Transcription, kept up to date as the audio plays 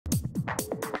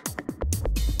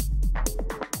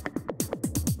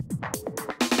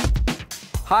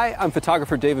Hi, I'm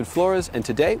photographer David Flores, and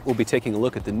today we'll be taking a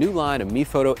look at the new line of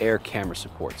MeFOTO Air camera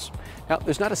supports. Now,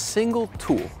 there's not a single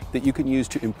tool that you can use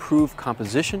to improve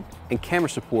composition and camera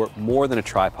support more than a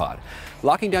tripod.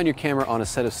 Locking down your camera on a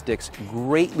set of sticks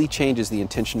greatly changes the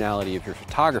intentionality of your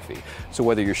photography. So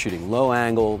whether you're shooting low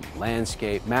angle,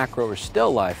 landscape, macro, or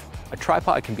still life, a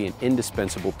tripod can be an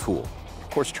indispensable tool. Of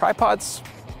course, tripods,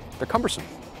 they're cumbersome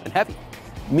and heavy.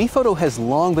 MeFOTO has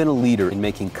long been a leader in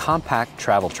making compact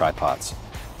travel tripods.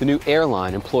 The new Air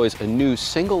line employs a new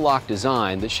single lock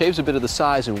design that shaves a bit of the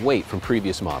size and weight from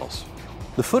previous models.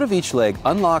 The foot of each leg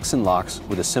unlocks and locks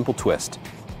with a simple twist.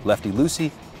 Lefty-loosey,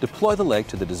 deploy the leg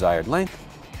to the desired length.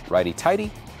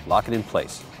 Righty-tighty, lock it in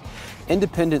place.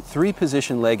 Independent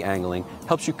 3-position leg angling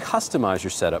helps you customize your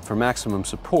setup for maximum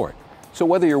support. So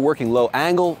whether you're working low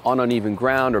angle, on uneven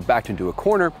ground, or backed into a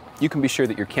corner, you can be sure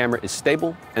that your camera is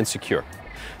stable and secure.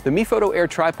 The MeFOTO Air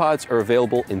tripods are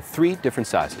available in 3 different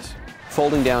sizes.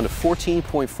 Folding down to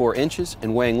 14.4 inches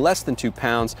and weighing less than 2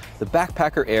 pounds, the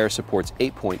Backpacker Air supports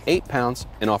 8.8 pounds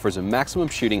and offers a maximum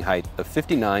shooting height of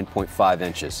 59.5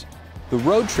 inches. The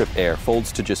Road Trip Air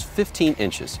folds to just 15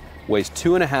 inches, weighs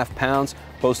 2.5 pounds,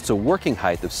 boasts a working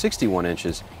height of 61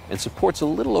 inches, and supports a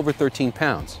little over 13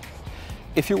 pounds.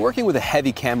 If you're working with a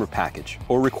heavy camera package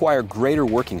or require greater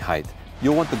working height,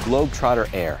 you'll want the Globetrotter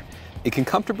Air. It can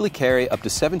comfortably carry up to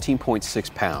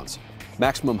 17.6 pounds.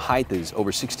 Maximum height is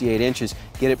over 68 inches,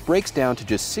 yet it breaks down to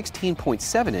just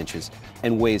 16.7 inches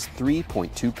and weighs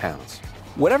 3.2 pounds.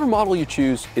 Whatever model you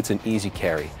choose, it's an easy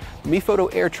carry. The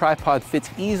MeFOTO Air tripod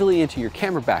fits easily into your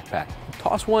camera backpack.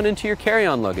 Toss one into your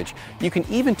carry-on luggage. You can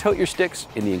even tote your sticks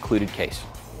in the included case.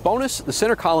 Bonus, the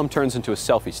center column turns into a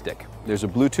selfie stick. There's a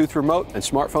Bluetooth remote and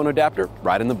smartphone adapter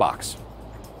right in the box.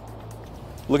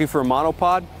 Looking for a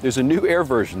monopod? There's a new Air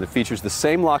version that features the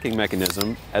same locking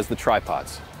mechanism as the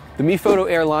tripods. The MeFOTO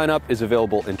Air lineup is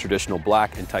available in traditional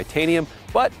black and titanium,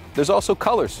 but there's also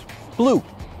colors: blue,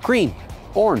 green,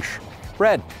 orange,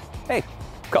 red. Hey,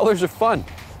 colors are fun.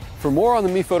 For more on the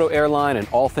MeFOTO Air line and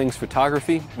all things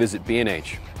photography, visit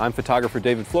B&H. I'm photographer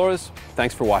David Flores.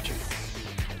 Thanks for watching.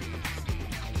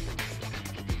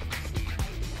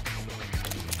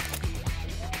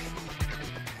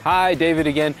 Hi, David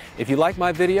again. If you like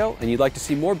my video and you'd like to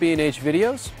see more B&H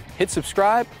videos, hit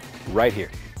subscribe right here.